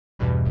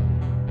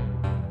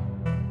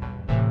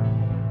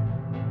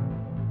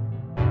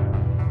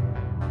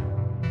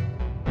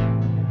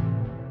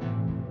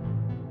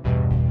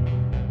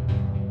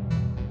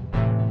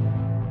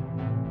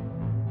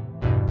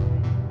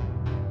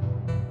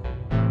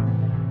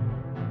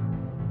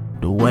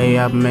The way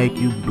I make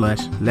you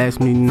blush lets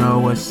me know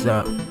what's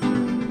up.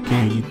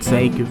 Can you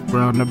take it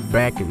from the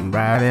back and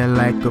ride it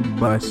like a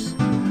bus?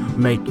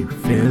 Make you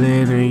feel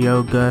it in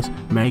your guts,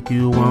 make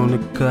you wanna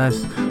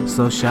cuss.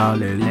 So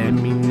shawty, let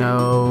me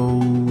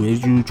know,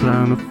 is you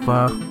tryna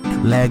fuck?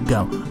 Let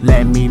go,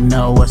 let me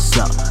know what's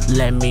up,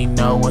 let me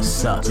know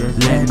what's up.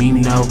 Let me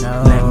know what's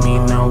up, let me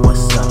know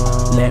what's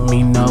up. Let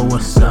me know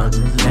what's up,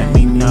 let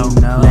me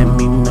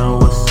know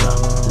what's up.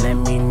 Let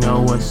me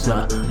know what's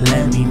up,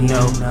 let me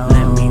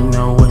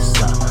know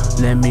what's up.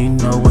 Let me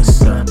know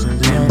what's up,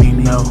 let me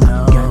know.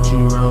 Got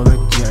you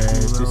rolling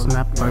jazz, it's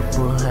not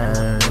purple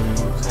haze.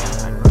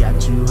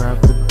 Got you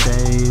out the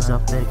days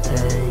off that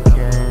KK.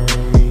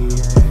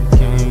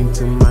 Came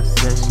to my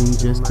session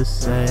just to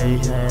say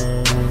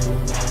hey.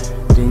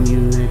 Then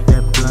you hit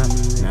that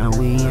blunt, now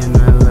we in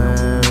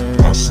LA.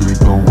 I said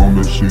don't on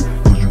that shit,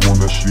 cause you want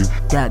that shit.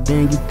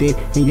 Goddamn you thick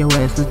and your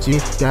ass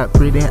legit. Got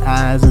pretty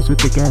eyes and some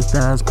thick ass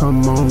thighs.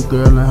 Come on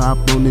girl and hop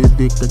on this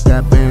dick. I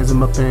got bands in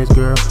my pants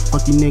girl.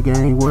 Fuck you nigga,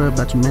 ain't worried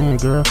about your man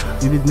girl.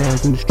 Leave his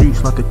ass in the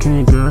streets like a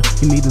can girl.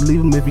 You need to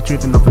leave him if he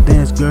tripping off a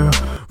dance girl.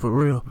 For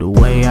real. The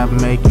way I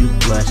make you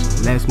blush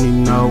lets me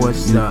know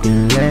what's up. You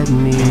can let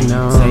me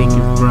know. Take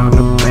it from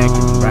the back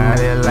and ride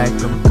it like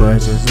a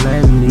bus. Just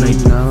let me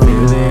know.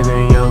 Feel it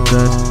in your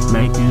guts,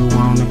 make you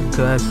wanna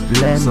cuss.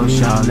 So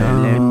shawty,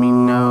 let me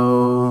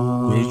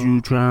know, is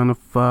you tryna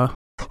fuck?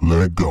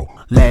 Let go.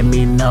 Let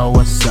me know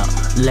what's up,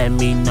 let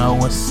me know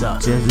what's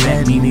up. Just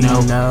let me know,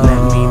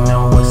 let me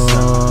know what's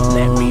up.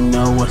 Let me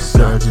know what's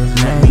up, just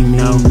let me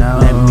know what's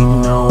up. Let me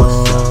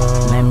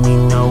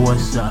know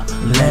what's up,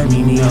 let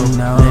me know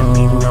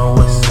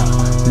what's up.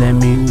 Let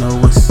me know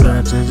what's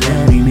up, just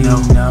let me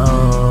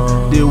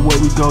know. Then what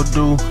we gon'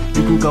 do?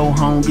 You can go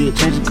home, get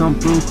change and come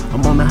through.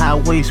 I'm on the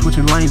highway,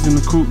 switching lanes in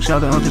the coupe.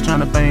 Shout out, I'm just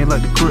tryna bang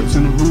like the Crips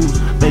and the rules.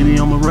 Baby,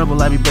 I'm a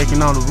rebel, I be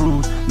breaking all the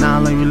rules.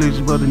 Now I ain't religious,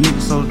 but the nigga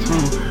so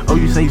true. Oh,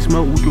 you say you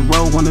smoke, we can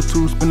roll 1 or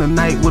 2. Spend the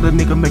night with a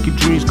nigga, make your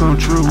dreams come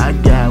true. I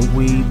got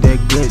weed, that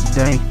good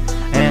day.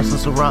 Ass on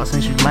some rocks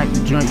and she like to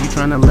drink. You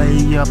tryna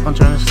lay up, I'm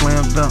tryna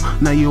slam dunk.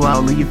 Now you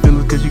all in your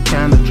feelings cause you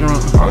kinda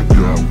drunk. I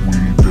got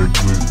weed, that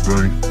good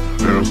day.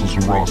 Ass on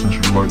some rocks and she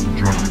like to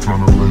drink. You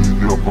tryna lay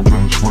up, I'm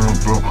tryna slam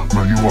dunk.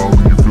 Now you all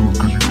in your feelings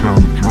cause you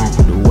kinda drunk.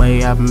 The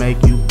way I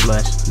make you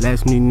blush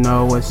lets me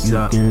know what's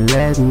up. You can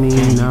let me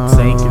know.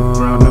 Take it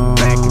from the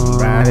back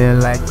and ride it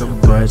like a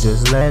bus.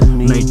 Just let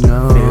me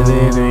know. Feel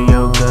it in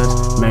your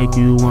guts, make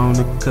you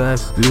wanna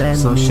cuss.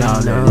 So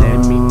shawty,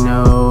 let me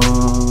know,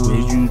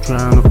 is you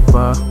tryna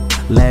fuck?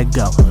 Let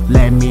go,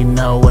 let me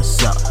know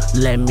what's up,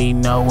 let me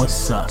know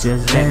what's up.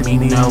 Just let me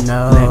know what's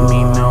up, let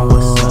me know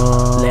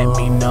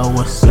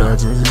what's up.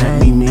 Just let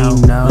me know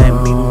what's up, let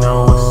me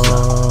know what's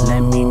up.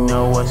 Let me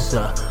know what's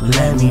up,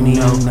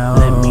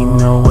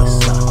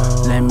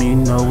 let me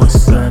know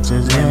what's up.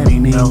 Just let me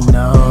know,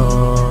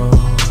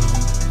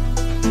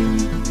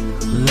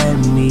 let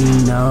me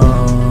know.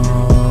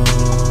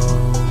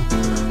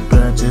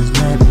 Girl, just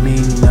let me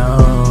know.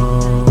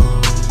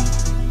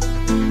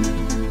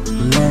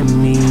 Let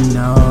me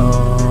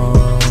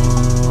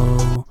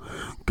know.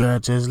 Girl,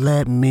 just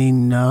let me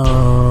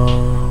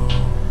know.